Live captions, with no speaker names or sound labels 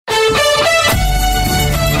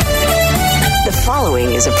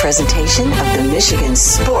is a presentation of the Michigan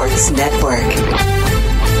Sports Network.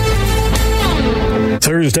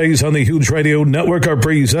 Thursdays on the Huge Radio Network are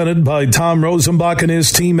presented by Tom Rosenbach and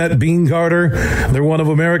his team at Bean Carter. They're one of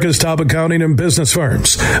America's top accounting and business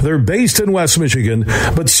firms. They're based in West Michigan,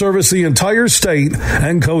 but service the entire state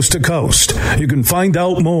and coast to coast. You can find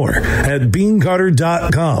out more at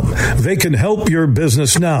beancarter.com. They can help your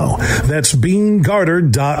business now. That's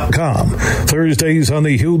beancarter.com. Thursdays on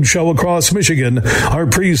the Huge Show across Michigan are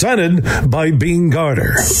presented by Bean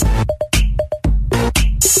Carter.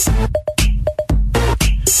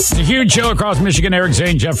 It's a huge show across Michigan. Eric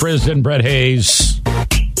Zane, Jeff Risdon, Brett Hayes.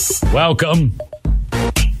 Welcome.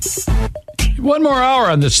 One more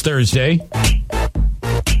hour on this Thursday.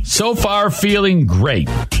 So far, feeling great.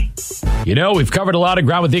 You know, we've covered a lot of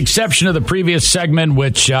ground with the exception of the previous segment,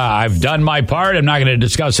 which I've done my part. I'm not going to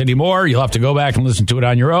discuss anymore. You'll have to go back and listen to it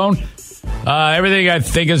on your own. Everything, I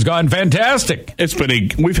think, has gone fantastic.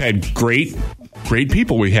 We've had great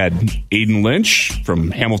people. We had Aiden Lynch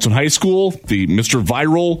from Hamilton High School, the Mr.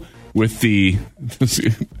 Viral with the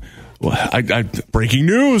breaking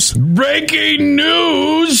news. Breaking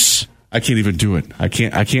news. I can't even do it. I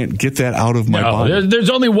can't get that out of my body. There's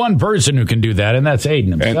only one person who can do that, and that's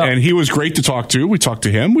Aiden himself. And he was great to talk to. We talked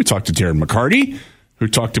to him. We talked to Darren McCarty, who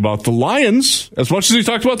talked about the Lions as much as he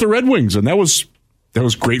talked about the Red Wings, and that was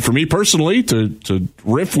great for me personally to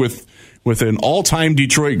riff with an all-time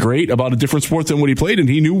Detroit great about a different sport than what he played, and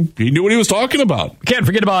he knew what he was talking about. Can't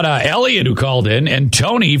forget about Elliot, who called in, and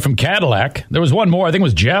Tony from Cadillac. There was one more. I think it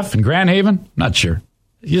was Jeff in Grand Haven. Not sure.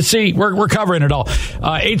 You see, we're covering it all.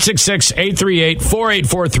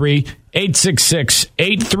 866-838-4843.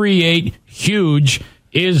 866-838-HUGE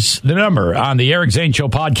is the number on the Eric Zane Show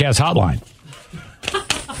podcast hotline.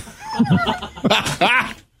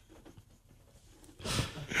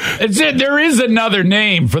 There is another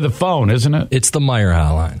name for the phone, isn't it? It's the Meyer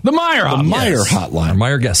hotline. The Meyer hotline. The Meyer hotline. Our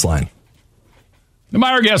Meyer guest line. The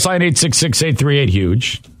Meyer guest line,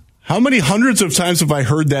 866-838-HUGE. How many hundreds of times have I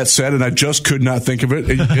heard that said, and I just could not think of it?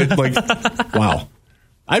 Wow.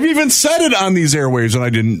 I've even said it on these airwaves, and I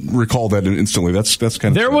didn't recall that instantly. That's kind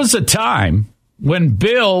of. There was a time when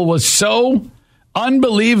Bill was so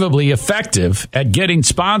unbelievably effective at getting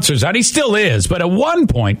sponsors, and he still is, but at one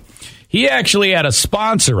point, he actually had a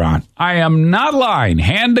sponsor on. I am not lying.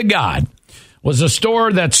 Hand to God. Was a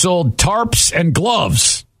store that sold tarps and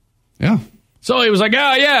gloves. Yeah. So he was like,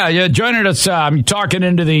 oh, yeah, you're joining us. I'm talking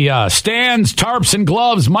into the Stan's Tarps and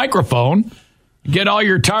Gloves microphone. Get all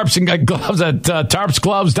your tarps and gloves at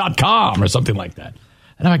tarpsgloves.com or something like that.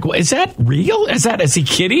 And I'm like, well, is that real? Is he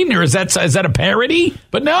kidding? Or is that a parody?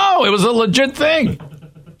 But no, it was a legit thing.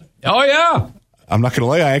 Oh, yeah. I'm not going to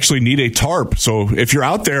lie. I actually need a tarp. So if you're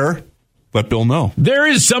out there, let Bill know. There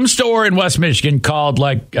is some store in West Michigan called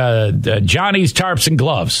Johnny's Tarps and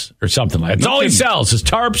Gloves or something like that. That's all he sells is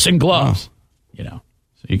tarps and gloves. Oh. You know,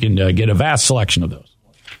 so you can get a vast selection of those.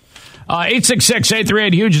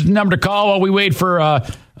 866-838-HUGE is the number to call while we wait for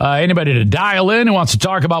anybody to dial in who wants to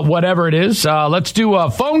talk about whatever it is. Let's do a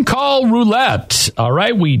phone call roulette. All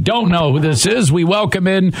right, we don't know who this is. We welcome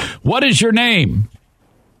in. What is your name?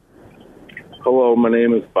 Hello, my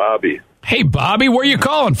name is Bobby. Hey, Bobby, where are you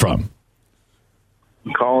calling from?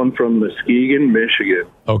 I'm calling from Muskegon, Michigan.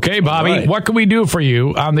 Okay, Bobby, right. What can we do for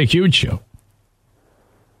you on the Huge Show?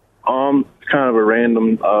 It's kind of a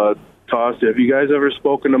random toss. Have you guys ever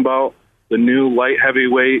spoken about the new light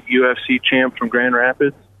heavyweight UFC champ from Grand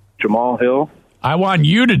Rapids, Jamal Hill? I want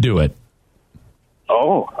you to do it.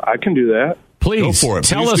 Oh, I can do that. Please,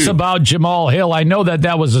 tell us about Jamal Hill. I know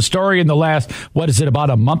that was a story in the last, about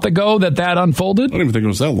a month ago that unfolded? I don't even think it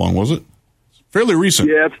was that long, was it? It's fairly recent.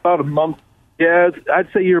 Yeah, it's about a month. Yeah, I'd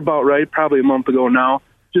say you're about right. Probably a month ago now.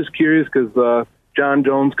 Just curious because John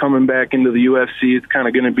Jones coming back into the UFC. It's kind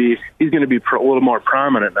of going to be. He's going to be a little more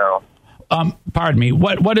prominent now. Pardon me.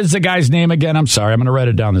 What is the guy's name again? I'm sorry. I'm going to write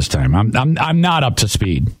it down this time. I'm not up to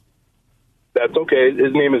speed. That's okay.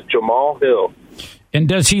 His name is Jamal Hill. And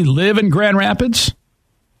does he live in Grand Rapids?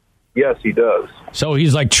 Yes, he does. So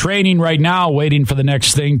he's training right now, waiting for the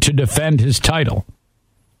next thing to defend his title.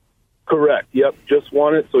 Correct. Yep. Just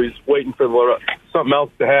won it, so he's waiting for something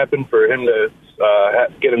else to happen for him to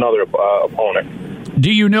get another opponent.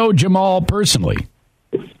 Do you know Jamal personally?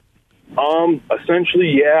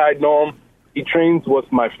 Essentially, yeah, I know him. He trains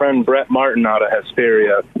with my friend Brett Martin out of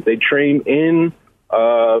Hesperia. They train in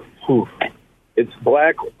it's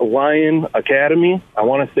Black Lion Academy. I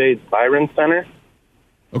want to say it's Byron Center.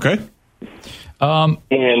 Okay.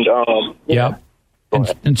 Yeah.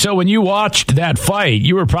 And so when you watched that fight,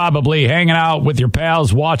 you were probably hanging out with your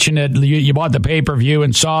pals watching it. You bought the pay-per-view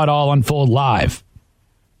and saw it all unfold live.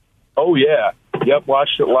 Oh, yeah. Yep,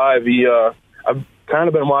 watched it live. I've kind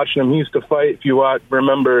of been watching him. He used to fight. If you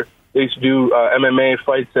remember, they used to do MMA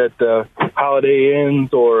fights at Holiday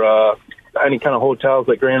Inns or any kind of hotels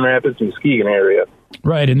like Grand Rapids and Muskegon area.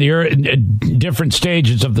 Right, in the different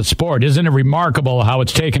stages of the sport. Isn't it remarkable how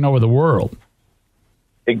it's taken over the world?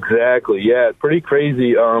 Exactly, yeah. It's pretty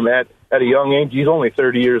crazy. At a young age, he's only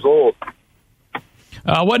 30 years old.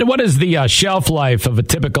 What is the shelf life of a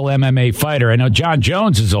typical MMA fighter? I know John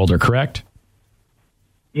Jones is older, correct?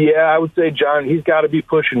 Yeah, I would say John, he's got to be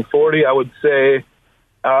pushing 40. I would say,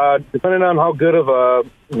 depending on how good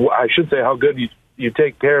how good you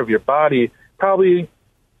take care of your body, probably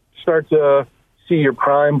start to see your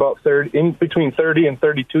prime about between 30 and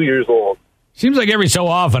 32 years old. Seems like every so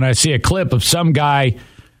often I see a clip of some guy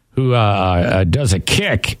who does a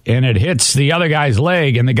kick and it hits the other guy's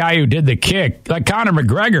leg, and the guy who did the kick, like Conor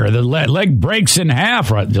McGregor, the leg breaks in half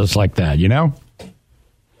just like that, you know?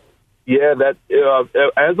 Yeah, that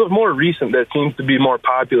as of more recent, that seems to be more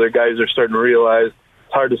popular. Guys are starting to realize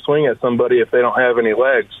it's hard to swing at somebody if they don't have any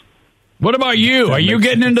legs. What about you? Are you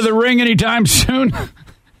getting into the ring anytime soon?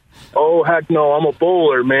 Oh, heck no. I'm a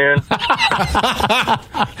bowler, man.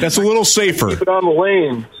 That's a little safer. Keep it on the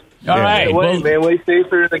lanes. All right. Way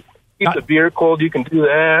safer. Keep the beer cold. You can do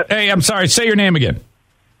that. Hey, I'm sorry. Say your name again.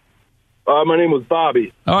 My name was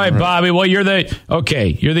Bobby. All right, Bobby. Well, you're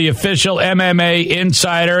the official MMA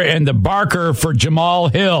insider and the barker for Jamal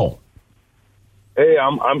Hill. Hey,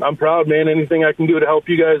 I'm proud, man. Anything I can do to help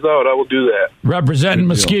you guys out, I will do that. Representing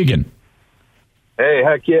Muskegon. Hey,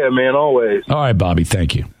 heck yeah, man. Always. All right, Bobby.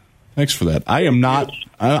 Thank you. Thanks for that. I'm not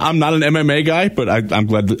an MMA guy, but I'm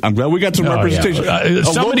glad we got some representation. Yeah.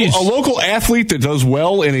 A local athlete that does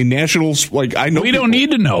well in a national, I know. We don't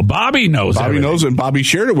need to know. Bobby knows. Bobby everything. knows, and Bobby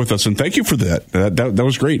shared it with us, and thank you for that. That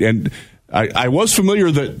was great. And I was familiar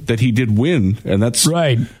that he did win, and that's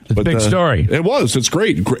right. It's a big story. It was. It's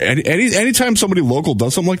great. Anytime somebody local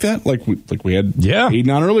does something like that, like we had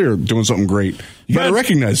Aiden on earlier doing something great, you got to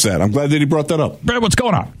recognize that. I'm glad that he brought that up. Brett, what's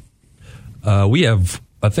going on? We have,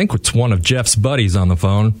 I think it's one of Jeff's buddies on the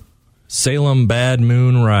phone. Salem Bad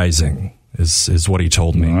Moon Rising is what he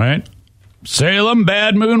told me. All right. Salem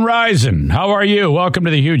Bad Moon Rising. How are you? Welcome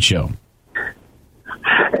to the Huge Show.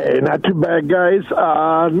 Hey, not too bad, guys.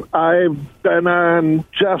 I've been on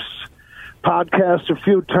Jeff's podcast a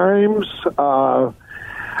few times.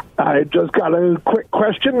 I just got a quick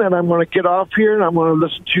question, and I'm going to get off here, and I'm going to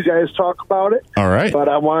listen to you guys talk about it. All right. But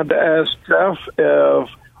I wanted to ask Jeff if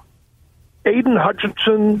Aiden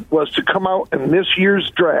Hutchinson was to come out in this year's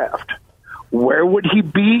draft, where would he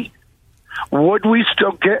be? Would we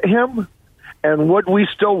still get him? And would we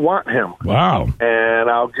still want him? Wow. And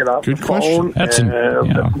I'll get off the phone and listen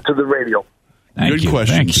to the radio. Good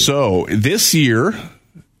question. Thank you. So this year,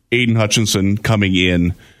 Aiden Hutchinson coming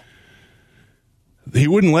in, he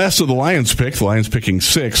wouldn't last to the Lions pick. The Lions picking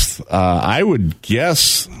 6th. I would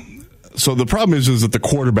guess. So the problem is that the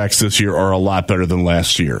quarterbacks this year are a lot better than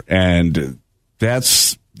last year. And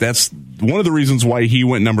that's one of the reasons why he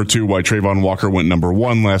went number 2, why Trayvon Walker went number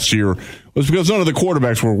 1 last year, was because none of the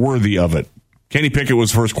quarterbacks were worthy of it. Kenny Pickett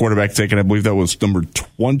was the first quarterback taken. I believe that was number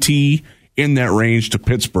 20 in that range to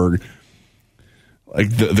Pittsburgh. Like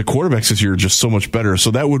the quarterbacks this year are just so much better.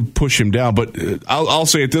 So that would push him down. But I'll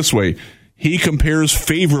say it this way. He compares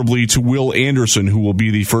favorably to Will Anderson, who will be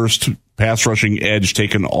the first pass rushing edge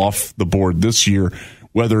taken off the board this year,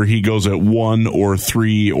 whether he goes at 1 or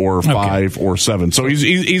 3 or 5 or 7. So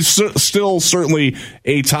he's still certainly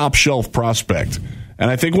a top shelf prospect. And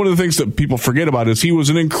I think one of the things that people forget about is he was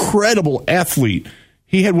an incredible athlete.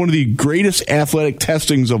 He had one of the greatest athletic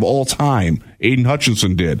testings of all time. Aiden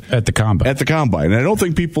Hutchinson did. At the Combine. And I don't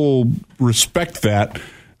think people respect that,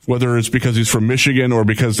 whether it's because he's from Michigan or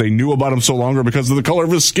because they knew about him so long or because of the color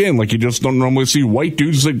of his skin. Like, you just don't normally see white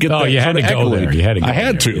dudes that get that. You had to go there. I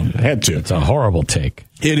had to. It's a horrible take.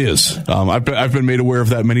 It is. I've been made aware of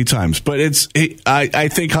that many times. But I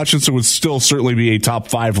think Hutchinson would still certainly be a top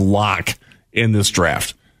 5 lock in this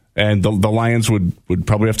draft. And the Lions would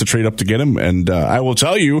probably have to trade up to get him. And I will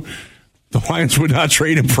tell you, the Lions would not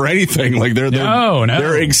trade him for anything. Like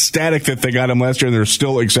they're ecstatic that they got him last year, and they're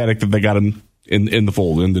still ecstatic that they got him in the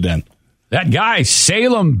fold, in the den. That guy,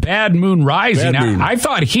 Salem Bad Moon Rising. I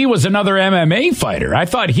thought he was another MMA fighter. I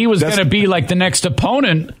thought he was going to be like the next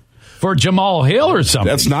opponent for Jamal Hill or something.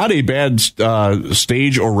 That's not a bad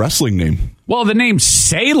stage or wrestling name. Well, the name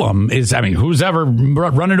Salem is, who's ever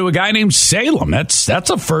run into a guy named Salem? That's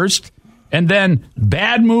a first. And then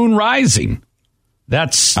Bad Moon Rising.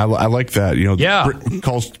 I like that. Britain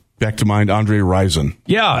calls back to mind Andre Risdon.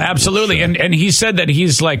 Yeah, absolutely. And he said that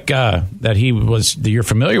he's like that you're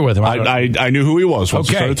familiar with him. I knew who he was once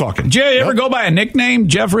we started talking. Did you ever go by a nickname,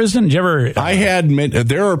 Jeff Risdon? Did you ever? I had.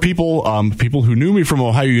 There are people who knew me from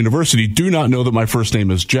Ohio University do not know that my first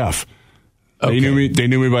name is Jeff. Okay. They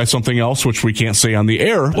knew me by something else, which we can't say on the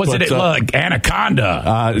air. Was it like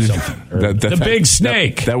Anaconda? The big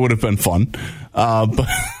snake. That would have been fun. But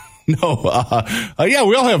no. Yeah,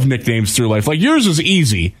 we all have nicknames through life. Like yours is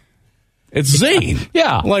easy. It's Zane.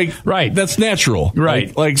 Yeah. Right. That's natural.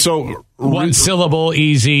 Right. So. One syllable,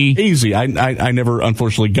 easy. Easy. I never,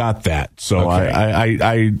 unfortunately, got that. So okay.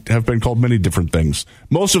 I have been called many different things.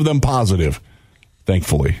 Most of them positive.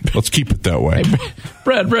 Thankfully. Let's keep it that way.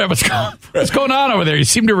 Hey, Brett, what's going on over there? You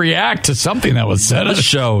seem to react to something that was said. On the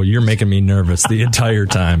show, you're making me nervous the entire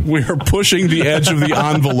time. We are pushing the edge of the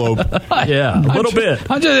envelope. Yeah, a little bit.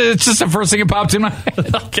 It's just the first thing that popped in my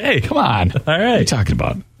head. Okay, come on. All right. What are you talking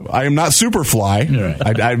about? I am not Superfly.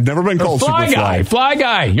 Right. I've never been called Superfly. Fly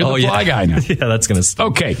guy. You're the fly guy now. Yeah, that's going to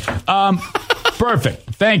stop. Okay.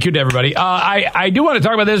 Perfect. Thank you to everybody. I do want to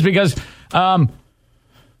talk about this because...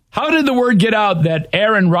 how did the word get out that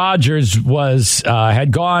Aaron Rodgers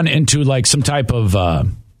had gone into like some type of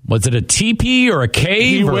was it a teepee or a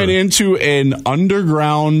cave? He went into an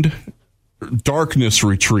underground darkness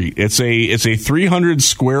retreat. It's a 300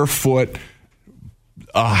 square foot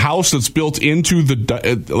house that's built into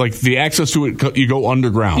the access to it. You go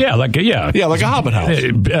underground. Yeah, like a hobbit house.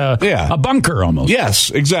 A bunker almost. Yes,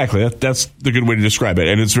 exactly. That's the good way to describe it.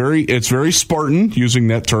 And it's very Spartan, using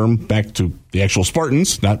that term back to the actual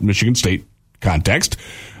Spartans, not Michigan State context.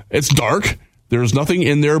 It's dark. There's nothing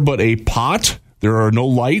in there but a pot. There are no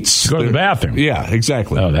lights. Go to the bathroom. Yeah,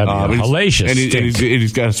 exactly. Oh, that'd be hellacious. And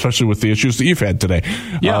he's got, especially with the issues that you've had today.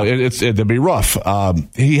 Yeah, it'd be rough.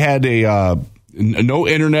 He had no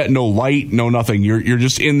internet, no light, no nothing. You're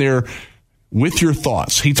just in there with your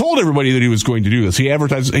thoughts. He told everybody that he was going to do this. He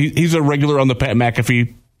advertised. He's a regular on the Pat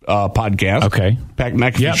McAfee podcast. Okay, Pat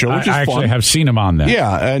McAfee show, which is fun. I actually have seen him on that.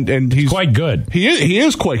 Yeah, and he's quite good. He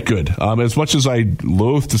is quite good. As much as I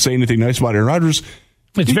loathe to say anything nice about Aaron Rodgers,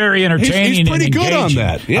 it's very entertaining. He's pretty and good on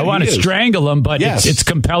that. Yeah, I want to strangle him, but it's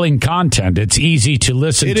compelling content. It's easy to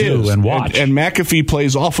listen to and watch. And McAfee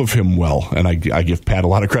plays off of him well, and I give Pat a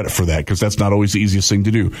lot of credit for that because that's not always the easiest thing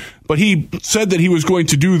to do. But he said that he was going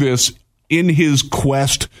to do this in his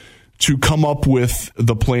quest to come up with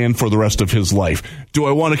the plan for the rest of his life. Do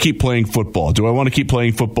I want to keep playing football? Do I want to keep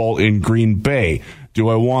playing football in Green Bay? Do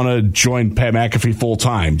I want to join Pat McAfee full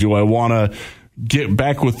time? Do I want to get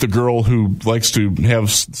back with the girl who likes to have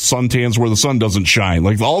suntans where the sun doesn't shine?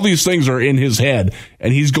 Like, all these things are in his head,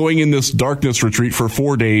 and he's going in this darkness retreat for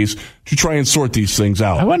 4 days to try and sort these things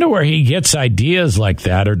out. I wonder where he gets ideas like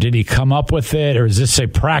that, or did he come up with it, or is this a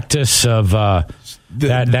practice of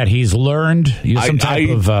that he's learned?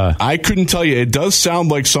 I couldn't tell you. It does sound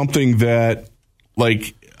like something that,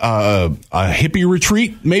 like, a hippie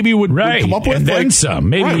retreat maybe would come up with, and then some,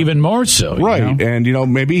 maybe even more so, right? And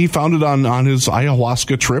maybe he found it on his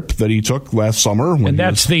ayahuasca trip that he took last summer. And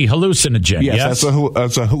that's the hallucinogen. Yes,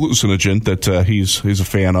 that's a hallucinogen that he's a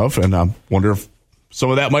fan of, and I wonder if some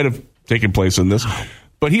of that might have taken place in this.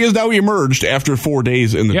 But he has now emerged after 4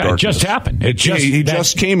 days in the darkness. It just happened. He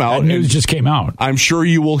just came out. That news just came out. I'm sure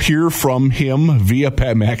you will hear from him via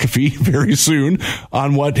Pat McAfee very soon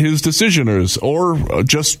on what his decision is, or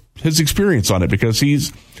just his experience on it, because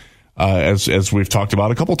he's, as we've talked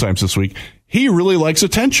about a couple times this week, he really likes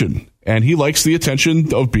attention, and he likes the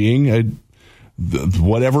attention of being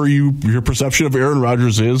whatever your perception of Aaron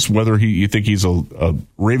Rodgers is, whether you think he's a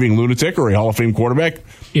raving lunatic or a Hall of Fame quarterback.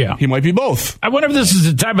 Yeah, he might be both. I wonder if this is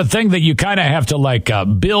the type of thing that you kind of have to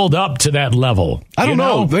build up to that level. I don't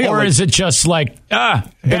know. Or is it just have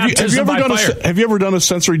you ever done a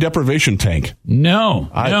sensory deprivation tank?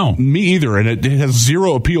 No. Me either, and it has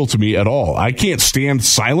zero appeal to me at all. I can't stand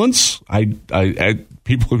silence.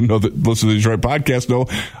 People who listen to the Detroit podcast know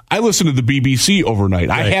I listen to the BBC overnight.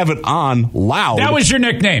 Right. I have it on loud. That was your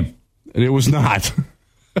nickname. And it was not.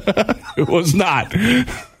 It was not.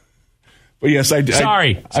 But yes,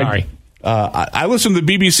 Sorry. I listen to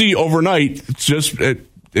the BBC overnight. It's just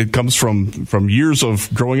it comes from years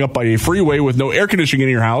of growing up by a freeway with no air conditioning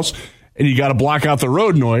in your house, and you got to block out the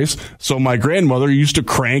road noise. So my grandmother used to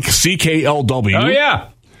crank CKLW. Oh yeah.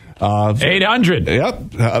 800.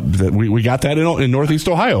 Yep. We got that in Northeast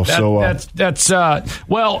Ohio. That's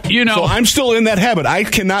well, So I'm still in that habit. I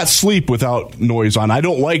cannot sleep without noise on. I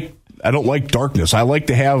don't like darkness. I like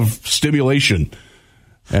to have stimulation.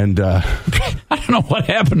 And I don't know what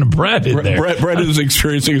happened to Brett in there. Brett is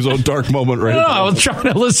experiencing his own dark moment right now. I was trying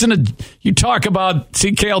to listen to you talk about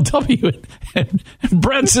CKLW, and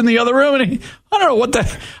Brett's in the other room, and I don't know what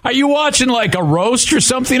the. Are you watching like a roast or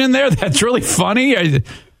something in there? That's really funny.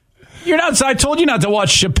 You're not. I told you not to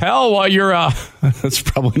watch Chappelle while you're. That's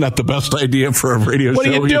probably not the best idea for a radio show. What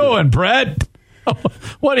are you doing, Brett?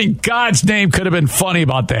 What in God's name could have been funny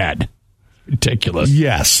about that? Ridiculous.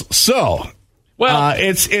 Yes. So, well,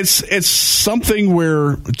 it's something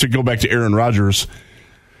where, to go back to Aaron Rodgers,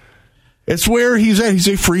 it's where he's at. He's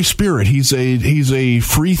a free spirit. He's a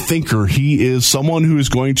free thinker. He is someone who is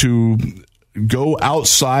going to go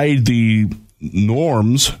outside the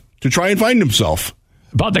norms to try and find himself.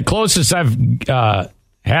 About the closest I've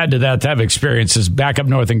had to that type of experience is back up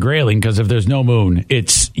north in Grayling, because if there's no moon,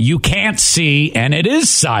 you can't see, and it is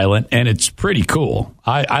silent, and it's pretty cool.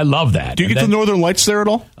 I love that. Do you get the Northern Lights there at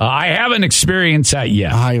all? I haven't experienced that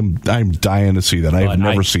yet. I'm dying to see that. I've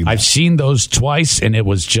never seen that. I've seen those twice, and it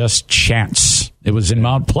was just chance. It was in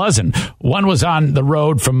Mount Pleasant. One was on the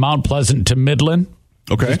road from Mount Pleasant to Midland.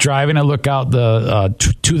 Okay. Just driving, I look out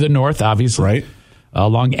to the north, obviously. Right.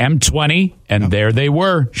 Along M20, and there they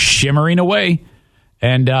were, shimmering away.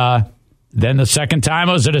 And then the second time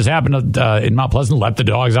it has happened in Mount Pleasant, let the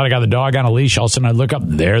dogs out. I got the dog on a leash. All of a sudden I look up,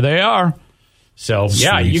 there they are. So,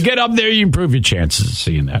 yeah, you get up there, you improve your chances of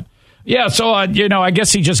seeing that. Yeah, so, I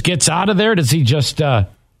guess he just gets out of there. Does he just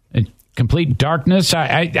in complete darkness?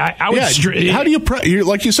 I would. How do you prep?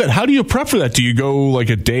 Like you said, how do you prep for that? Do you go like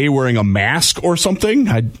a day wearing a mask or something?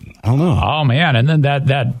 I don't know. Oh, man. And then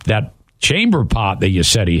that chamber pot that you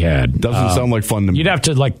said he had doesn't sound like fun to me. You'd have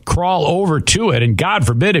to like crawl over to it, and God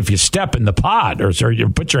forbid if you step in the pot or you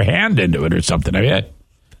put your hand into it or something. I mean,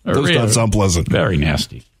 does not sound pleasant. Very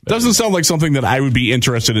nasty. Doesn't sound like something that I would be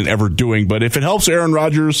interested in ever doing. But if it helps Aaron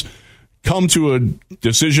Rodgers come to a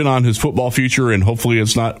decision on his football future, and hopefully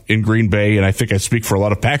it's not in Green Bay, and I think I speak for a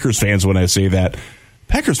lot of Packers fans when I say that.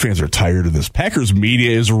 Packers fans are tired of this. Packers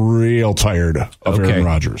media is real tired of Aaron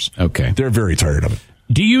Rodgers. Okay. They're very tired of it.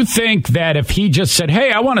 Do you think that if he just said,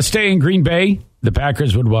 hey, I want to stay in Green Bay, the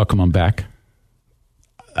Packers would welcome him back?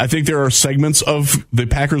 I think there are segments of the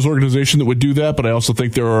Packers organization that would do that, but I also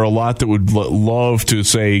think there are a lot that would love to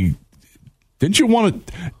say,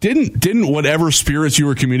 didn't whatever spirits you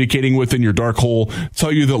were communicating with in your dark hole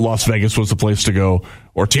tell you that Las Vegas was the place to go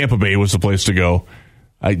or Tampa Bay was the place to go?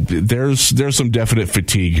 There's some definite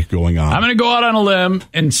fatigue going on. I'm going to go out on a limb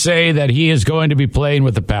and say that he is going to be playing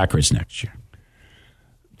with the Packers next year.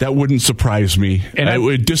 That wouldn't surprise me. And it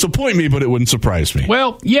would disappoint me, but it wouldn't surprise me.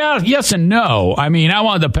 Well, yes and no. I mean, I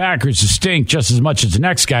wanted the Packers to stink just as much as the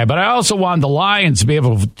next guy, but I also wanted the Lions to be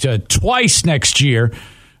able to twice next year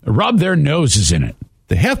rub their noses in it.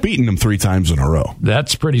 They have beaten them 3 times in a row.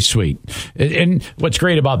 That's pretty sweet. And what's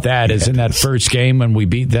great about that is in that first game when we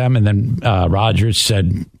beat them, and then Rodgers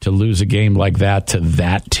said to lose a game like that to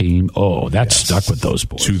that team, that stuck with those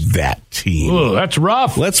boys. To that team. Oh, that's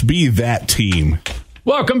rough. Let's be that team.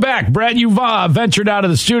 Welcome back, Brett. You've ventured out of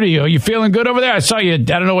the studio. You feeling good over there? I saw you. I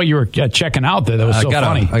don't know what you were checking out there. That was so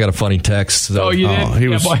funny. I got a funny text. So. You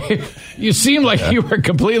did? You seemed like you were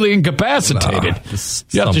completely incapacitated.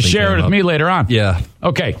 You have to share it with me later on. Yeah.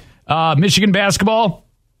 Okay. Michigan basketball.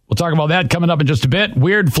 We'll talk about that coming up in just a bit.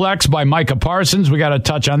 Weird flex by Micah Parsons. We got to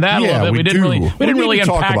touch on that a little bit. We didn't really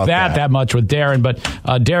unpack that much with Darren, but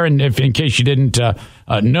Darren, in case you didn't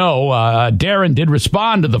know, Darren did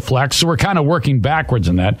respond to the flex, so we're kind of working backwards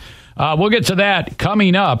in that. We'll get to that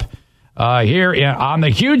coming up here on the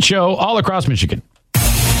Huge Show all across Michigan.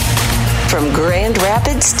 From Grand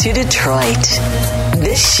Rapids to Detroit,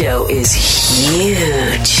 this show is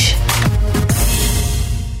huge.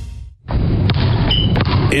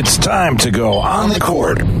 It's time to go on the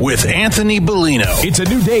court with Anthony Bellino. It's a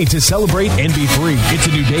new day to celebrate and be free. It's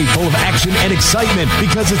a new day full of action and excitement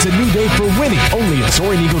because it's a new day for winning only at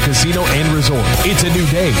Soaring Eagle Casino and Resort. It's a new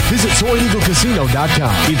day. Visit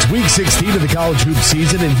SoaringEagleCasino.com. It's week 16 of the college hoop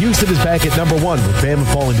season, and Houston is back at number 1 with Bama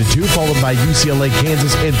falling to 2, followed by UCLA,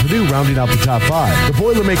 Kansas, and Purdue rounding out the top 5. The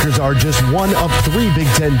Boilermakers are just one of 3 Big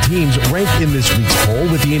Ten teams ranked in this week's poll,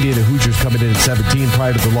 with the Indiana Hoosiers coming in at 17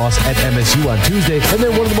 prior to the loss at MSU on Tuesday, and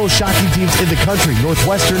then one of the most shocking teams in the country,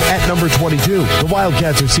 Northwestern, at number 22. The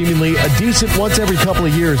Wildcats are seemingly a decent once every couple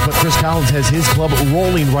of years, but Chris Collins has his club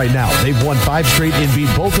rolling right now. They've won 5 straight and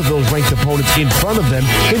beat both of those ranked opponents in front of them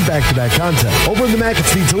in back-to-back contests. Over in the MAC,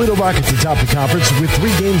 it's the Toledo Rockets atop the conference with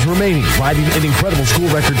 3 games remaining, riding an incredible school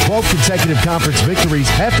record, 12 consecutive conference victories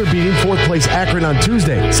after beating 4th place Akron on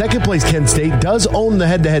Tuesday. 2nd place Kent State does own the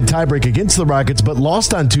head-to-head tiebreak against the Rockets, but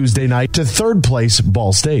lost on Tuesday night to 3rd place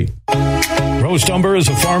Ball State. Roast Umber is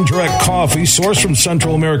a farm-direct coffee sourced from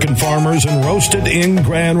Central American farmers and roasted in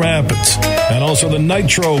Grand Rapids. And also the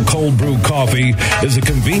Nitro Cold Brew Coffee is a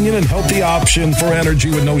convenient and healthy option for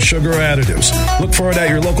energy with no sugar additives. Look for it at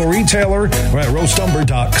your local retailer or at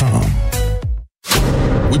roastumber.com.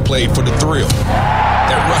 We played for the thrill,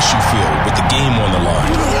 that rush you feel with the game on the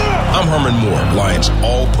line. I'm Herman Moore, Lions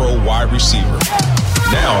All-Pro wide receiver.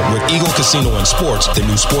 Now, with Eagle Casino and Sports, the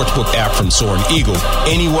new sportsbook app from Soaring Eagle,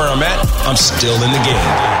 anywhere I'm at, I'm still in the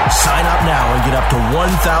game. Sign up now and get up to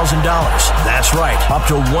 $1,000. That's right, up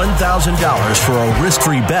to $1,000 for a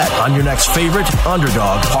risk-free bet on your next favorite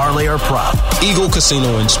underdog, parlay, or prop. Eagle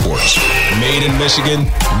Casino and Sports. Made in Michigan,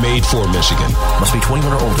 made for Michigan. Must be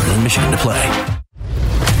 21 or older in Michigan to play.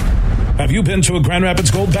 Have you been to a Grand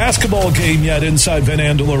Rapids Gold basketball game yet inside Van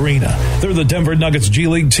Andel Arena? They're the Denver Nuggets G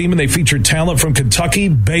League team, and they feature talent from Kentucky,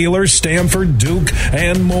 Baylor, Stanford, Duke,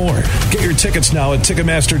 and more. Get your tickets now at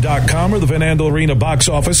Ticketmaster.com or the Van Andel Arena box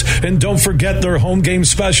office. And don't forget their home game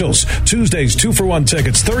specials. Tuesdays, 2-for-1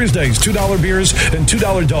 tickets. Thursdays, $2 beers and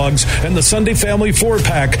 $2 dogs. And the Sunday Family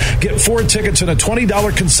 4-pack. Get 4 tickets and a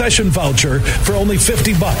 $20 concession voucher for only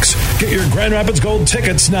 $50. Get your Grand Rapids Gold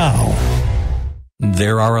tickets now.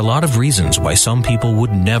 There are a lot of reasons why some people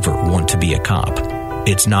would never want to be a cop.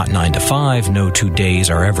 It's not 9 to 5, no 2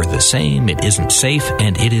 days are ever the same, it isn't safe,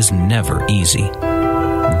 and it is never easy.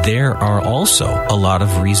 There are also a lot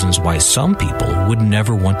of reasons why some people would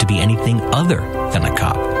never want to be anything other than a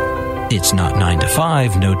cop. It's not 9 to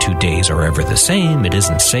 5, no 2 days are ever the same, it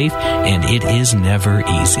isn't safe, and it is never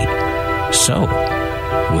easy. So,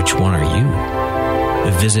 which one are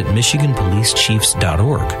you? Visit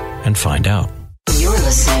MichiganPoliceChiefs.org and find out. You're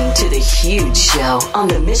listening to The Huge Show on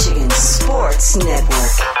the Michigan Sports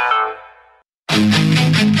Network.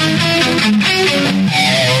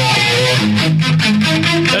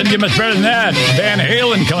 Doesn't get much better than that. Van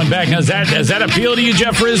Halen coming back. Now, does that appeal to you,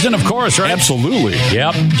 Jeff Risdon? Of course, right? Absolutely.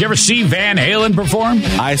 Yep. Did you ever see Van Halen perform?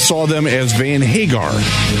 I saw them as Van Hagar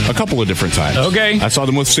a couple of different times. Okay. I saw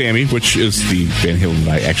them with Sammy, which is the Van Halen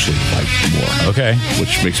that I actually like more. Okay.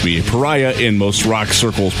 Which makes me a pariah in most rock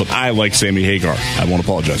circles, but I like Sammy Hagar. I won't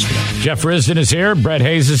apologize for that. Jeff Risdon is here. Brett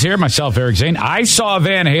Hayes is here. Myself, Eric Zane. I saw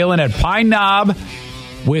Van Halen at Pine Knob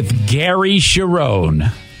with Gary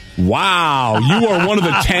Cherone. Wow, you are one of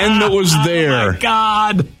the 10 that was there. Oh, my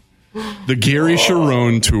God. The Gary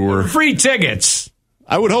Cherone tour. Free tickets.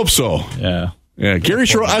 I would hope so. Yeah. Yeah, Gary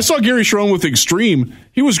Cherone. I saw Gary Cherone with Extreme.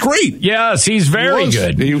 He was great. Yes, he's very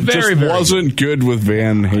good. He very wasn't good with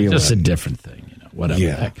Van Halen. Just a different thing, whatever.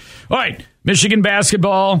 Yeah. The heck. All right, Michigan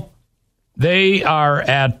basketball. They are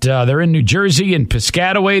they're in New Jersey, in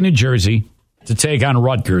Piscataway, New Jersey, to take on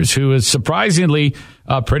Rutgers, who is surprisingly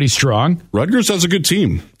pretty strong. Rutgers has a good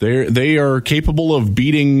team. They are capable of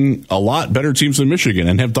beating a lot better teams than Michigan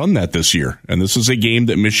and have done that this year. And this is a game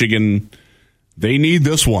that Michigan, they need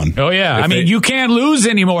this one. Oh, yeah. You can't lose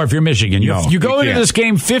anymore if you're Michigan. You go into this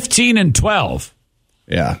game 15-12.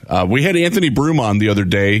 Yeah. We had Anthony Broom on the other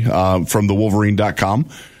day from the Wolverine.com,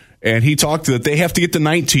 and he talked that they have to get to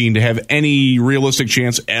 19 to have any realistic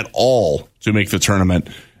chance at all to make the tournament.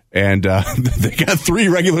 And they got 3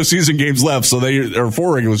 regular season games left, so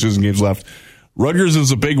 4 regular season games left. Rutgers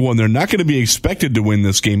is a big one. They're not going to be expected to win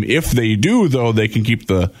this game. If they do, though, they can keep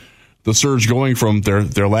the surge going from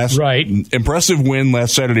their last impressive win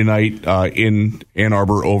last Saturday night in Ann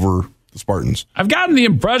Arbor over the Spartans. I've gotten the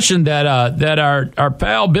impression that our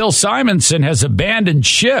pal Bill Simonson has abandoned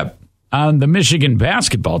ship on the Michigan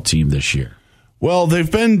basketball team this year. Well,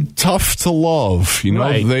 they've been tough to love.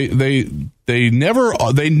 Right. They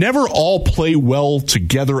never all play well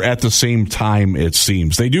together at the same time, it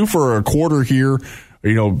seems. They do for a quarter here,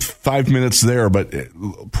 5 minutes there, but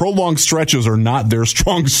prolonged stretches are not their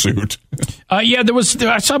strong suit.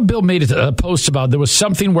 I saw Bill made a post about there was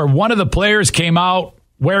something where one of the players came out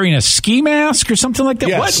wearing a ski mask or something like that.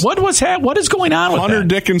 Yes. What is going on with Hunter that?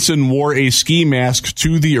 Dickinson wore a ski mask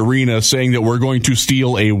to the arena saying that we're going to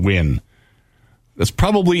steal a win. That's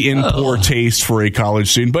probably in poor taste for a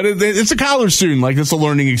college student, but it's a college student. Like, it's a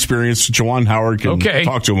learning experience. Jawan Howard can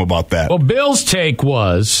talk to him about that. Well, Bill's take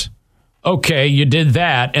was, okay, you did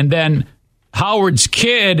that, and then Howard's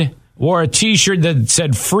kid wore a T-shirt that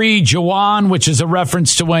said "Free Jawan," which is a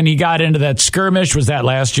reference to when he got into that skirmish. Was that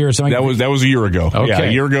last year or something? That was a year ago. Okay. Yeah,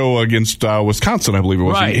 a year ago against Wisconsin, I believe it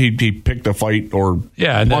was. Right. He picked a fight or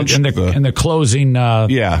punched in the closing.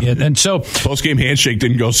 And so post-game handshake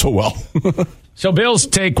didn't go so well. So Bill's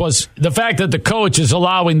take was the fact that the coach is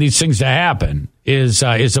allowing these things to happen is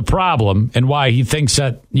a problem, and why he thinks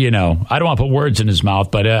that, I don't want to put words in his mouth,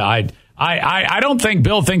 but I I don't think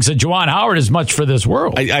Bill thinks that Juwan Howard is much for this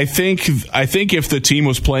world. I think if the team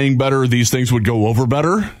was playing better, these things would go over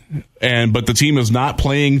better. But the team is not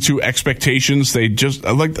playing to expectations. They just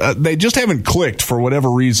haven't clicked for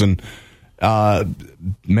whatever reason.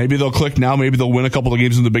 Maybe they'll click now. Maybe they'll win a couple of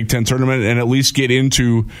games in the Big Ten tournament and at least get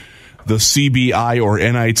into the CBI or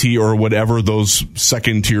NIT or whatever those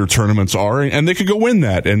second-tier tournaments are, and they could go win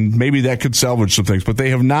that, and maybe that could salvage some things. But they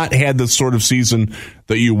have not had the sort of season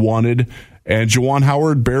that you wanted, and Juwan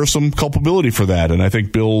Howard bears some culpability for that, and I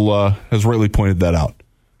think Bill has rightly pointed that out.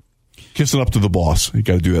 Kissing up to the boss. You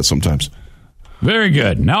got to do that sometimes. Very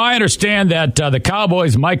good. Now I understand that the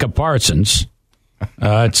Cowboys' Micah Parsons,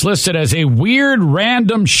 it's listed as a weird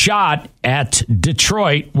random shot at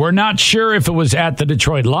Detroit. We're not sure if it was at the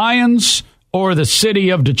Detroit Lions or the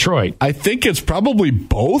city of Detroit. I think it's probably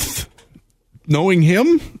both, knowing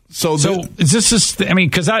him. So is this his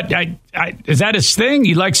because is that his thing?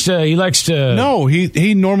 He likes to. No,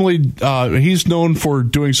 he normally he's known for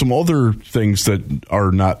doing some other things that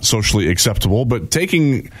are not socially acceptable, but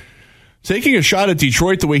taking a shot at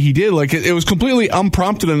Detroit the way he did, like it was completely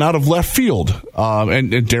unprompted and out of left field.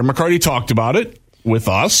 And Darren McCarty talked about it with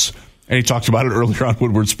us, and he talked about it earlier on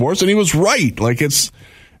Woodward Sports, and he was right. Like it's,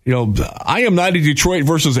 I am not a Detroit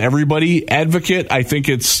versus everybody advocate. I think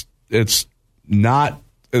it's not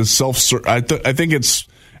as I think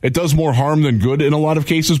it does more harm than good in a lot of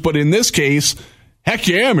cases, but in this case, heck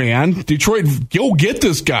yeah, man. Detroit, go get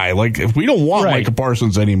this guy. Like, if we don't want Micah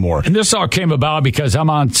Parsons anymore. And this all came about because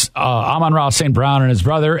Amon-Ra St. Brown and his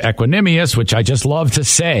brother, Equanimous, which I just love to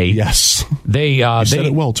say. Yes. They said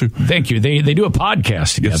it well, too. Thank you. They do a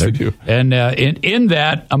podcast together. Yes, they do. And in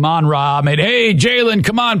that, Amon-Ra made, hey, Jalen,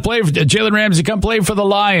 come on, Jalen Ramsey, come play for the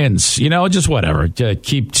Lions. Just whatever. To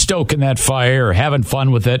keep stoking that fire or having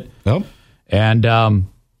fun with it. Yep. And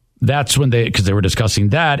that's when because they were discussing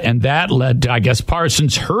that, and that led to, I guess,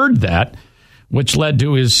 Parsons heard that, which led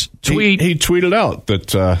to his tweet. He tweeted out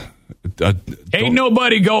that ain't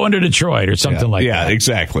nobody going to Detroit or something like that. Yeah,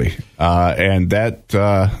 exactly. And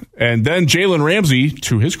then Jalen Ramsey,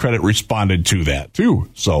 to his credit, responded to that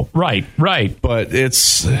too. So right. But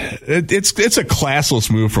it's a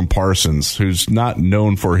classless move from Parsons, who's not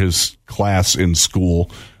known for his class in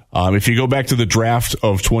school. If you go back to the draft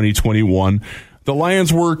of 2021. The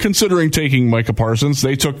Lions were considering taking Micah Parsons.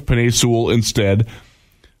 They took Penei Sewell instead.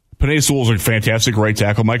 Penei Sewell's a fantastic right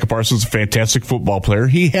tackle. Micah Parsons is a fantastic football player.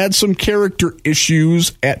 He had some character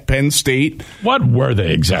issues at Penn State. What were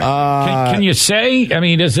they exactly? Can you say? I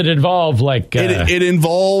mean, does it involve like... It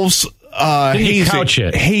involves...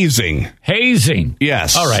 hazing. Hazing.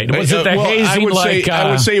 Yes. All right. Was it the hazing I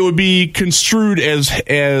would say it would be construed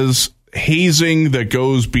as hazing that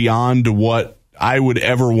goes beyond what I would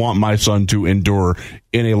ever want my son to endure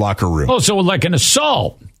in a locker room. Oh, so like an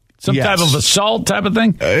assault. Some type of assault type of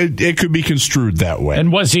thing? It could be construed that way.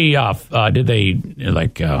 And was he, did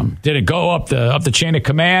it go up the chain of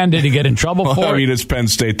command? Did he get in trouble for it? I mean, it's Penn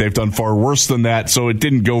State. They've done far worse than that, so it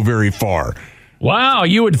didn't go very far. Wow,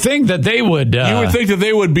 you would think that they would... you would think that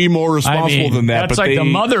they would be more responsible than that. That's the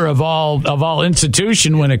mother of all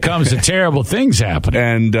institution when it comes to terrible things happening.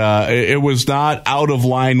 And it was not out of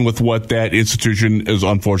line with what that institution is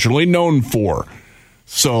unfortunately known for.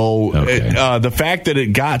 So the fact that it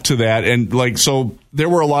got to that, and so there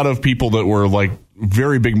were a lot of people that were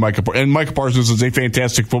very big Micah Parsons is a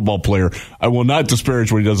fantastic football player. I will not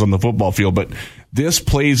disparage what he does on the football field, but this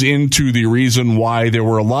plays into the reason why there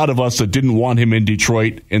were a lot of us that didn't want him in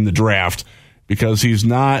Detroit in the draft, because he's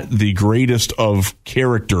not the greatest of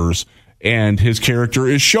characters, and his character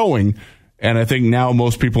is showing. And I think now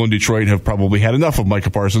most people in Detroit have probably had enough of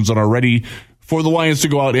Micah Parsons and are ready for the Lions to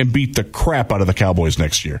go out and beat the crap out of the Cowboys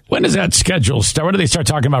next year. When does that schedule start? When do they start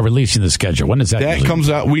talking about releasing the schedule? When does that? That comes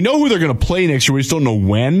out. We know who they're going to play next year. We just don't know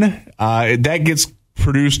when. That gets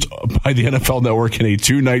produced by the NFL Network in a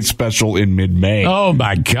 2-night special in mid-May. Oh,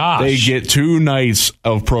 my gosh. They get 2 nights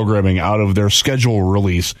of programming out of their schedule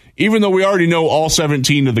release. Even though we already know all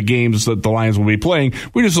 17 of the games that the Lions will be playing,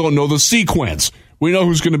 we just don't know the sequence. We know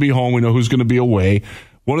who's going to be home. We know who's going to be away.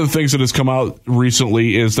 One of the things that has come out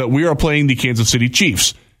recently is that we are playing the Kansas City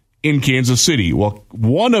Chiefs in Kansas City. Well,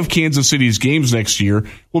 one of Kansas City's games next year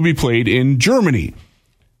will be played in Germany.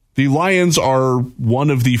 The Lions are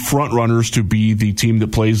one of the front runners to be the team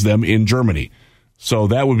that plays them in Germany. So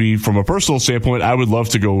that would be, from a personal standpoint, I would love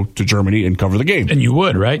to go to Germany and cover the game. And you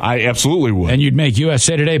would, right? I absolutely would. And you'd make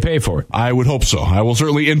USA Today pay for it. I would hope so. I will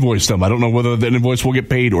certainly invoice them. I don't know whether the invoice will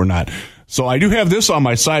get paid or not. So I do have this on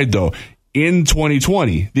my side, though. In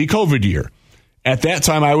 2020, the COVID year, at that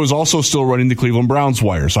time, I was also still running the Cleveland Browns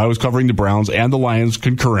wire. So I was covering the Browns and the Lions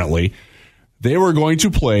concurrently. They were going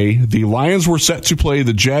to play, the Lions were set to play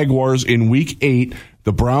the Jaguars in Week 8.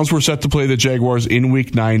 The Browns were set to play the Jaguars in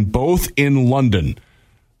Week 9, both in London.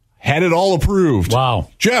 Had it all approved. Wow.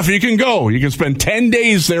 Jeff, you can go. You can spend 10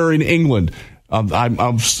 days there in England.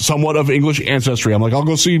 I'm somewhat of English ancestry. I'm like, I'll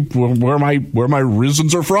go see where my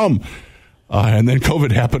Risdons are from. And then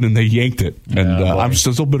COVID happened and they yanked it. And I'm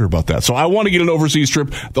still bitter about that. So I want to get an overseas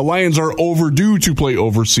trip. The Lions are overdue to play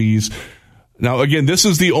overseas. Now, again, this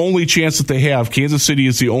is the only chance that they have. Kansas City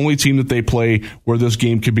is the only team that they play where this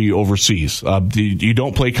game could be overseas. You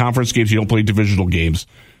don't play conference games. You don't play divisional games.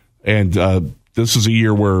 And this is a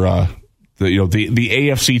year where the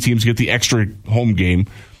AFC teams get the extra home game.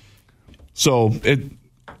 So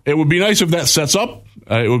it would be nice if that sets up.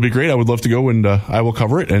 It would be great. I would love to go, and I will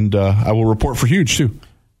cover it, and I will report for Huge, too.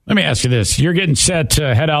 Let me ask you this. You're getting set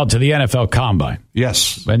to head out to the NFL Combine.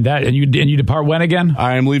 Yes. And you depart when again?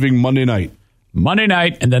 I am leaving Monday night. Monday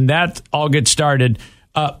night, and then that all gets started.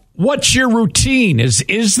 What's your routine?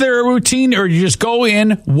 Is there a routine, or you just go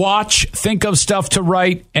in, watch, think of stuff to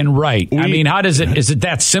write, and write? How does it? Is it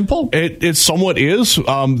that simple? It somewhat is.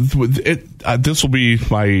 This will be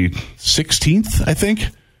my 16th, I think,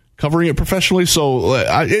 covering it professionally. So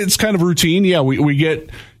it's kind of routine. Yeah, you get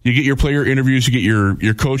your player interviews, you get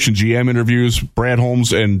your coach and GM interviews. Brad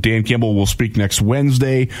Holmes and Dan Campbell will speak next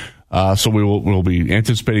Wednesday. So we'll be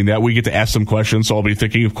anticipating that. We get to ask them questions. So I'll be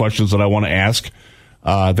thinking of questions that I want to ask.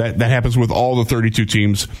 That happens with all the 32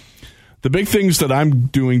 teams. The big things that I'm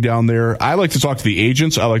doing down there, I like to talk to the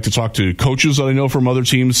agents. I like to talk to coaches that I know from other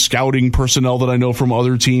teams, scouting personnel that I know from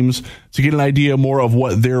other teams, to get an idea more of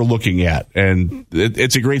what they're looking at. And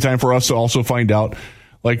it's a great time for us to also find out,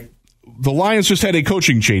 like, the Lions just had a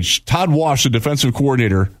coaching change. Todd Wash, the defensive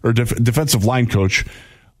coordinator or defensive line coach,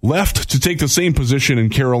 left to take the same position in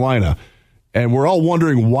Carolina. And we're all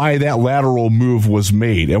wondering why that lateral move was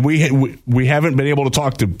made. And we haven't been able to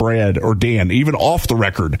talk to Brad or Dan, even off the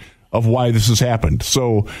record, of why this has happened.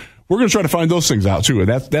 So we're going to try to find those things out, too. And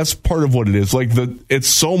that's part of what it is. Like, it's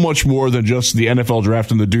so much more than just the NFL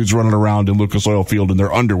draft and the dudes running around in Lucas Oil Field in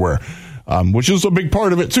their underwear, which is a big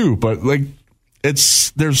part of it, too. But, like,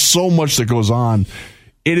 there's so much that goes on.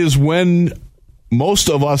 It is when most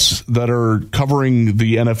of us that are covering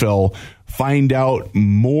the NFL find out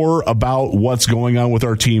more about what's going on with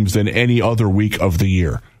our teams than any other week of the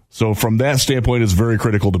year. So from that standpoint, it's very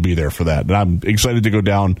critical to be there for that. And I'm excited to go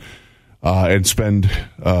down and spend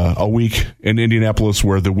a week in Indianapolis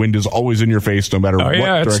where the wind is always in your face no matter what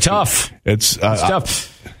direction. It's tough. It's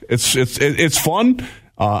tough. It's fun.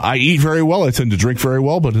 I eat very well. I tend to drink very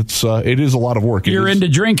well, but it is a lot of work. You're into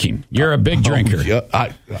drinking. You're a big drinker.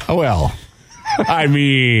 I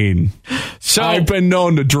mean, so I've been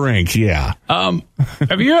known to drink, yeah.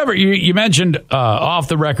 Have you ever, you mentioned off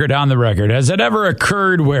the record, on the record, has it ever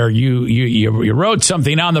occurred where you wrote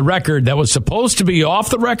something on the record that was supposed to be off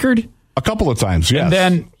the record? A couple of times, yes. And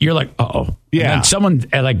then you're like, uh-oh. Yeah. And then someone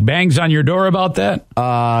like bangs on your door about that?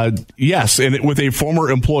 Yes, and with a former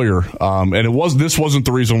employer. And this wasn't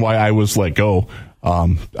the reason why I was let go.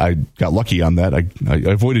 I got lucky on that. I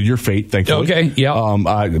avoided your fate, thankfully. Okay,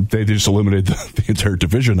 yeah. They just eliminated the entire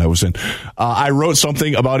division I was in. I wrote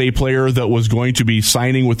something about a player that was going to be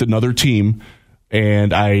signing with another team,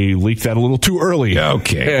 and I leaked that a little too early.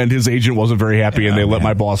 Okay. And his agent wasn't very happy, and they let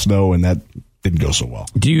my boss know, and that didn't go so well.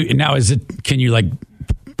 Can you like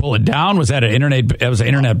pull it down? Was that an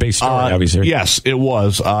internet-based story, obviously? Yes, it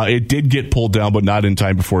was. It did get pulled down, but not in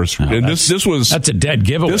time before it's... That's a dead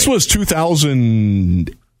giveaway. This was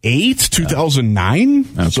 2008, 2009.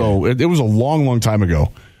 Okay. So it was a long, long time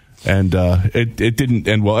ago. And it didn't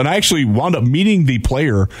end well. And I actually wound up meeting the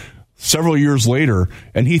player several years later,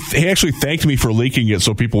 and he actually thanked me for leaking it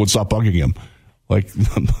so people would stop bugging him. Like,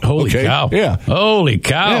 holy cow. Yeah. Holy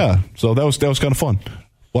cow. Yeah. So that was kind of fun.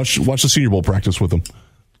 Watch the Senior Bowl practice with him.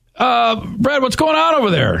 Brad, what's going on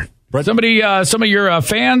over there? Brad? Some of your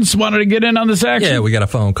fans wanted to get in on this action? Yeah, we got a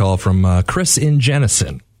phone call from Chris in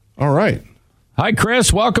Jennison. All right. Hi,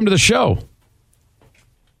 Chris. Welcome to the show.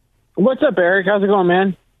 What's up, Eric? How's it going,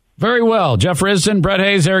 man? Very well. Jeff Risdon, Brett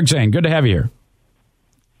Hayes, Eric Zane. Good to have you here.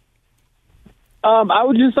 I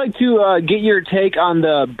would just like to get your take on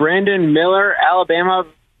the Brandon Miller, Alabama,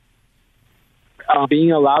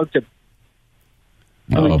 being allowed to.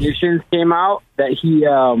 Allegations came out that he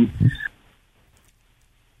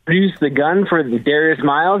produced the gun for the Darius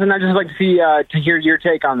Miles, and I'd just like to see to hear your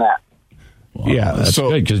take on that. Well, yeah, that's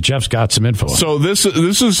good because Jeff's got some info. So this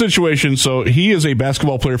is a situation. So he is a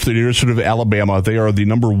basketball player for the University of Alabama. They are the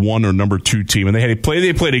number 1 or number 2 team, and they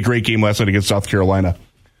played a great game last night against South Carolina.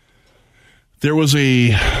 There was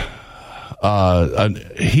a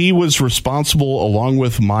He was responsible along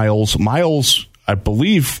with Miles. Miles, I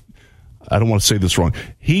believe, I don't want to say this wrong.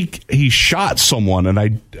 He shot someone,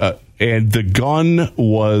 and the gun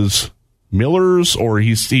was Miller's, or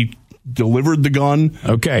he delivered the gun.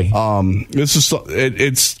 Okay. This is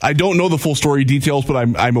it's. I don't know the full story details, but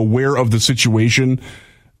I'm aware of the situation,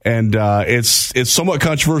 and it's somewhat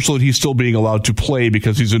controversial that he's still being allowed to play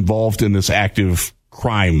because he's involved in this active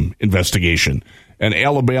crime investigation. And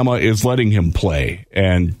Alabama is letting him play,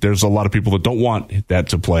 and there's a lot of people that don't want that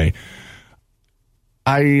to play.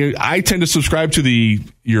 I tend to subscribe to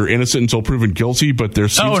you're innocent until proven guilty, but there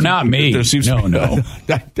seems not me. There seems to be, no.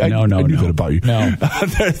 I knew that about you. No.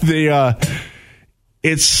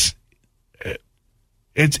 It's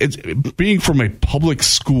being from a public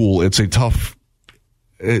school. It's a tough.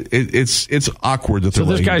 It's awkward that they're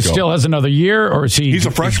so this guy letting him go. still has another year, or is he? He's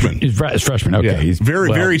a freshman. He's a freshman. Okay, Yeah. he's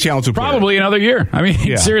very talented player. Probably another year. I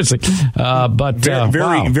mean, seriously. But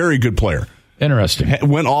very good player. Interesting.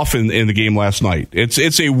 Went off in the game last night.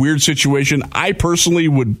 It's a weird situation. I personally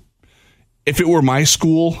would, if it were my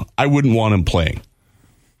school, I wouldn't want him playing.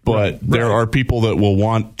 But there are people that will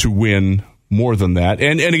want to win more than that.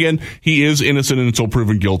 And again, he is innocent until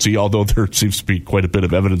proven guilty, although there seems to be quite a bit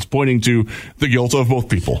of evidence pointing to the guilt of both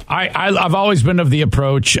people. I've always been of the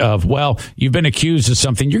approach of, well, you've been accused of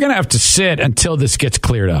something. You're going to have to sit until this gets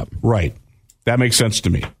cleared up. Right. That makes sense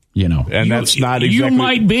to me. And that's not exactly... You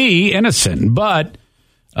might be innocent, but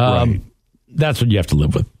that's what you have to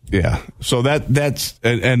live with. Yeah. So that's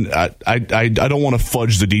and I don't want to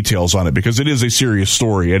fudge the details on it because it is a serious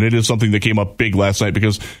story, and it is something that came up big last night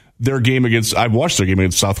because I watched their game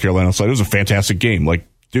against South Carolina, so it was a fantastic game. Like,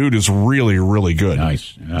 dude is really, really good.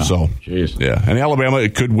 Nice. Yeah. So, jeez. Yeah. And Alabama,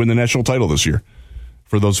 it could win the national title this year.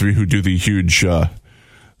 For those of you who do the huge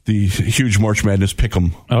March Madness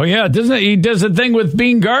pick'em. Oh yeah, he does a thing with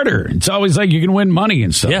Bean Garter. It's always like you can win money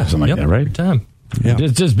and stuff, something like that, right? Every time. Yeah.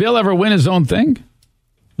 Does Bill ever win his own thing?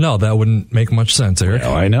 No, that wouldn't make much sense, Eric.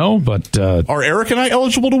 Well, I know, but are Eric and I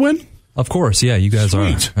eligible to win? Of course, yeah, you guys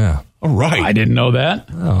Sweet. are. Yeah. All right. I didn't know that.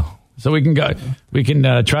 Oh, so we can go. We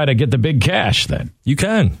can try to get the big cash then. You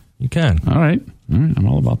can. All right. I'm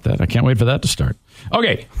all about that. I can't wait for that to start.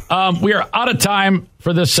 Okay, we are out of time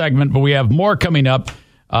for this segment, but we have more coming up.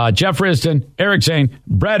 Jeff Risdon, Eric Zane,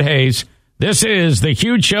 Brett Hayes. This is The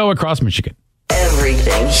Huge Show across Michigan.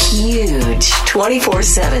 Everything huge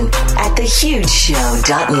 24/7 at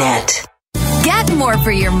thehugeshow.net. Get more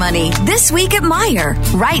for your money this week at Meijer.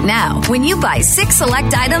 Right now, when you buy 6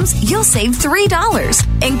 select items, you'll save $3,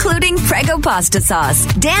 including Prego pasta sauce,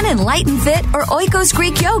 Dannon Light and Fit, or Oikos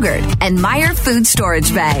Greek yogurt, and Meijer food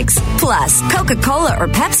storage bags. Plus, Coca-Cola or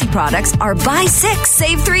Pepsi products are buy 6,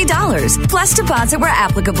 save $3, plus deposit where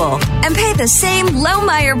applicable. And pay the same low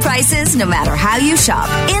Meijer prices no matter how you shop,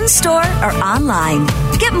 in-store or online.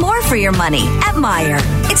 Get more for your money at Meijer.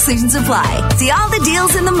 Exclusions apply. See all the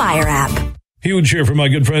deals in the Meijer app. Huge here for my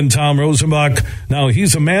good friend Tom Rosenbach. Now,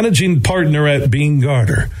 he's a managing partner at Bean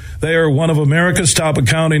Garter. They are one of America's top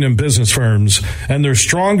accounting and business firms, and they're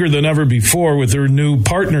stronger than ever before with their new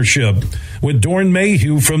partnership with Dorn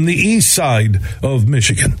Mayhew from the east side of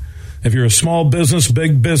Michigan. If you're a small business,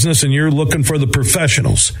 big business, and you're looking for the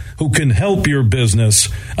professionals who can help your business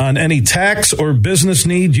on any tax or business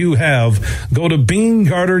need you have, go to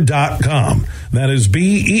BeanGarter.com. That is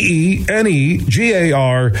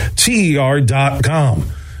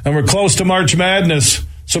BeanGarter.com. And we're close to March Madness,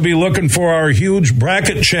 so be looking for our huge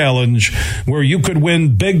bracket challenge where you could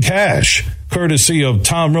win big cash, courtesy of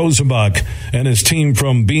Tom Rosenbach and his team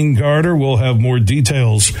from Bean Garter. We'll have more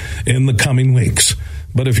details in the coming weeks.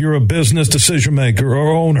 But if you're a business decision maker or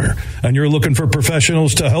owner and you're looking for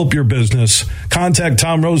professionals to help your business, contact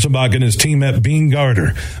Tom Rosenbach and his team at Bean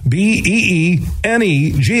Garter.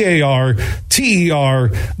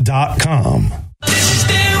 BeanGarter.com.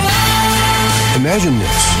 Imagine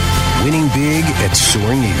this. Winning big at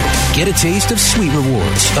Soaring Eagle. Get a taste of sweet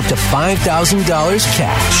rewards up to $5,000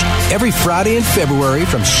 cash every Friday in February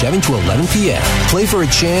from 7 to 11 p.m. Play for a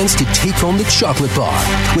chance to take home the chocolate bar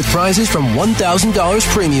with prizes from $1,000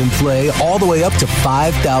 premium play all the way up to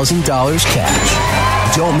 $5,000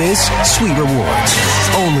 cash. Don't miss sweet rewards.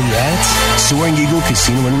 Only at Soaring Eagle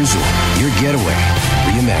Casino and Resort. Your getaway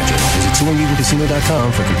reimagined. Visit SoaringEagleCasino.com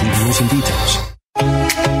for complete rules and details.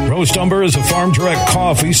 Roast Umber is a farm-direct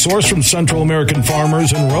coffee sourced from Central American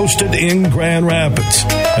farmers and roasted in Grand Rapids.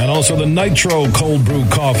 And also the Nitro Cold Brew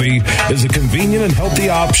Coffee is a convenient and healthy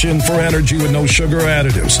option for energy with no sugar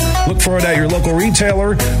additives. Look for it at your local retailer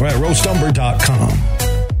or at roastumber.com.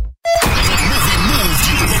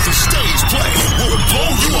 The stage play will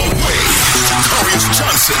blow you away. Darius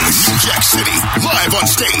Johnson, New Jack City, live live on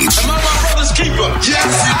stage. Am I my brother's keeper? Yes,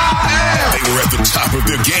 I am. They were at the top of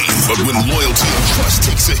their game, but when loyalty and trust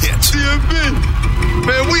takes a hit,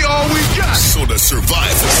 man, we all we got. So to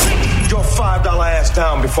survive, your $5 ass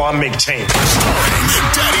down before I make change. Starring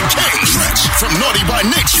Daddy Kane, Stretch from Naughty by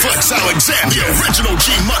Nick's Flex Alexander, the original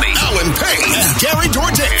G Money, Alan Payne, and Gary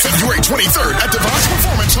Dourdan. February 23rd at Devon's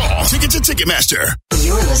Performance Hall. Ticket to Ticketmaster.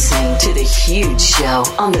 You're listening to The Huge Show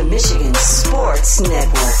on the Michigan Sports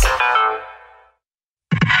Network.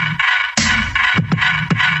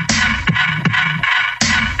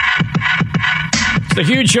 The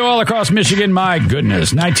Huge Show all across Michigan. My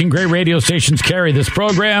goodness. 19 great radio stations carry this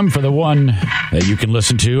program. For the one that you can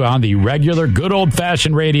listen to on the regular, good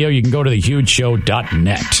old-fashioned radio, you can go to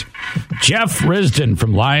thehugeshow.net. Jeff Risdon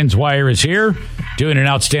from Lions Wire is here, doing an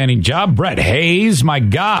outstanding job. Brett Hayes, my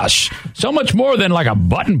gosh. So much more than like a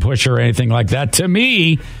button pusher or anything like that. To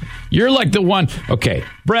me, you're like the one. Okay,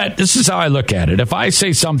 Brett, this is how I look at it. If I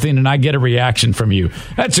say something and I get a reaction from you,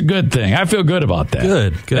 that's a good thing. I feel good about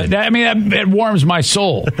that. Good. I mean, it warms my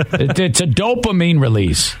soul. It's a dopamine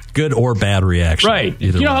release. Good or bad reaction. Right.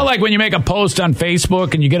 You know how, like, when you make a post on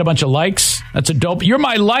Facebook and you get a bunch of likes? That's a dope. You're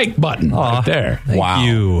my like button right there. Thank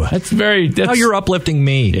you. That's now you're uplifting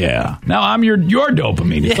me. Yeah. Now I'm your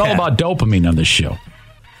dopamine. It's all about dopamine on this show.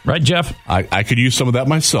 Right, Jeff? I could use some of that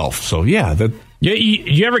myself. So, yeah, that...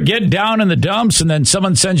 You ever get down in the dumps and then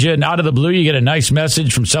someone sends you out of the blue, you get a nice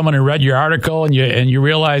message from someone who read your article and you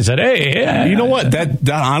realize that, hey, you know what? That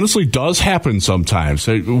honestly does happen sometimes.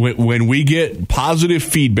 When we get positive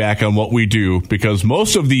feedback on what we do, because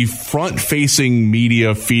most of the front-facing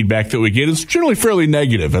media feedback that we get is generally fairly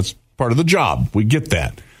negative. That's part of the job. We get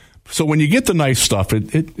that. So when you get the nice stuff,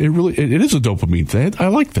 it really is a dopamine thing. I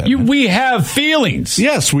like that. We have feelings.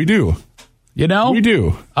 Yes, we do. You know? We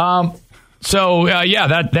do. So,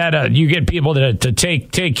 that you get people to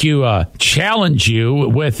take you, challenge you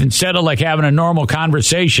with, instead of like having a normal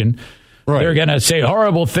conversation, they're going to say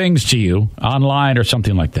horrible things to you online or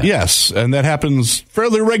something like that. Yes, and that happens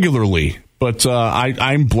fairly regularly. But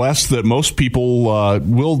I'm blessed that most people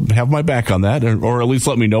will have my back on that, or at least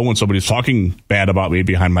let me know when somebody's talking bad about me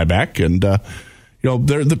behind my back. And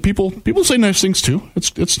they're the people say nice things too.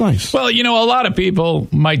 It's nice. Well, a lot of people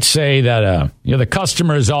might say that the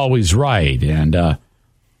customer is always right, and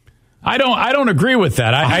I don't agree with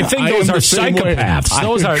that. I think those are psychopaths.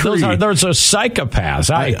 Those are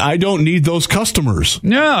psychopaths. I don't need those customers.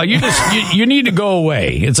 No, you need to go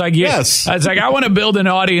away. It's like it's like I want to build an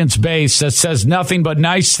audience base that says nothing but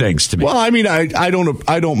nice things to me. Well, I mean, I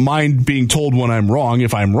don't mind being told when I'm wrong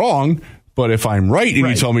if I'm wrong. But if I'm right and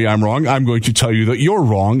you tell me I'm wrong, I'm going to tell you that you're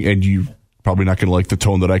wrong, and you probably not going to like the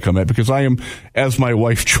tone that I come at, because I am, as my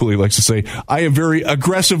wife Julie likes to say, I am very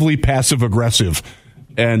aggressively passive-aggressive,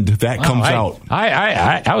 and that comes out.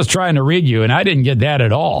 I was trying to read you, and I didn't get that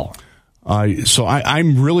at all. So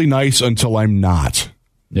I'm really nice until I'm not.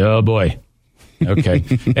 Oh, boy. Okay.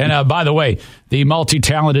 And by the way, the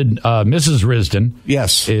multi-talented Mrs. Risdon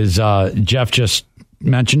is Jeff just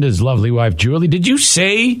mentioned his lovely wife, Julie. Did you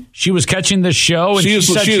say she was catching this show and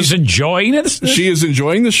she's enjoying it? She is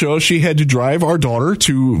enjoying the show. She had to drive our daughter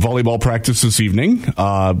to volleyball practice this evening,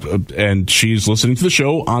 and she's listening to the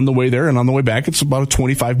show on the way there and on the way back. It's about a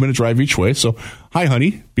 25-minute drive each way. So, hi,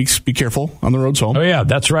 honey. Be careful on the roads home. Oh, yeah,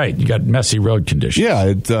 that's right. You got messy road conditions.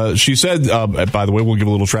 Yeah, she said, by the way, we'll give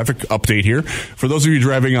a little traffic update here. For those of you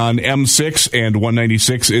driving on M6 and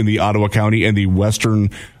 196 in the Ottawa County and the western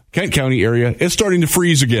Kent County area, it's starting to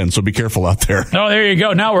freeze again, so be careful out there. Oh, there you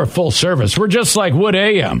go. Now we're full service. We're just like Wood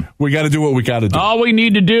AM. We got to do what we got to do. All we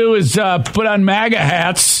need to do is put on MAGA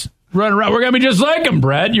hats, run around. We're going to be just like them,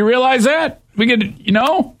 Brett. You realize that? We could,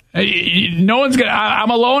 no one's going to, I'm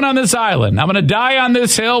alone on this island. I'm going to die on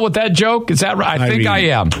this hill with that joke. Is that right? I think I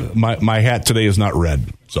am. My hat today is not red,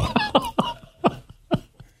 so.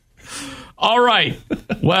 All right.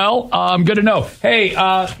 Well, I'm good to know. Hey,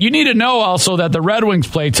 you need to know also that the Red Wings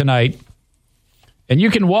play tonight, and you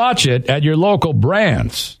can watch it at your local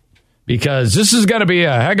brands, because this is going to be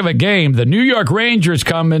a heck of a game. The New York Rangers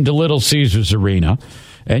come into Little Caesars Arena,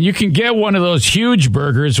 and you can get one of those huge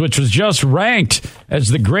burgers, which was just ranked as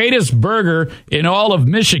the greatest burger in all of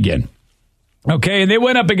Michigan. Okay, and they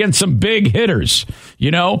went up against some big hitters.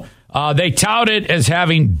 They tout it as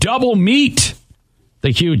having double meat. The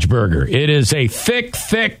huge burger. It is a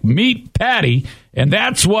thick meat patty, and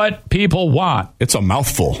that's what people want. It's a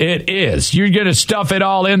mouthful. It is. You're going to stuff it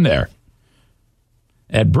all in there.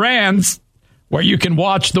 At Brands, where you can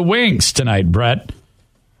watch the Wings tonight, Brett,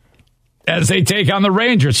 as they take on the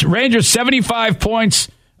Rangers. Rangers 75 points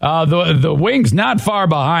The Wings not far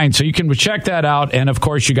behind, so you can check that out. And, of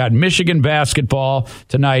course, you got Michigan basketball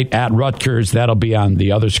tonight at Rutgers. That'll be on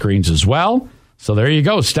the other screens as well. So there you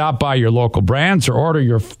go. Stop by your local Brands or order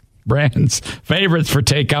your Brands favorites for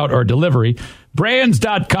takeout or delivery.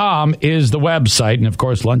 Brands.com is the website. And, of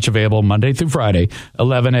course, lunch available Monday through Friday,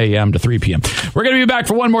 11 a.m. to 3 p.m. We're going to be back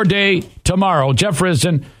for one more day tomorrow. Jeff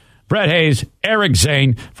Risdon, Brett Hayes, Eric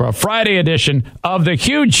Zane for a Friday edition of The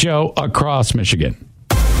Huge Show across Michigan.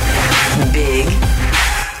 Big,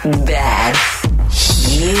 bad,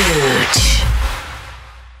 huge.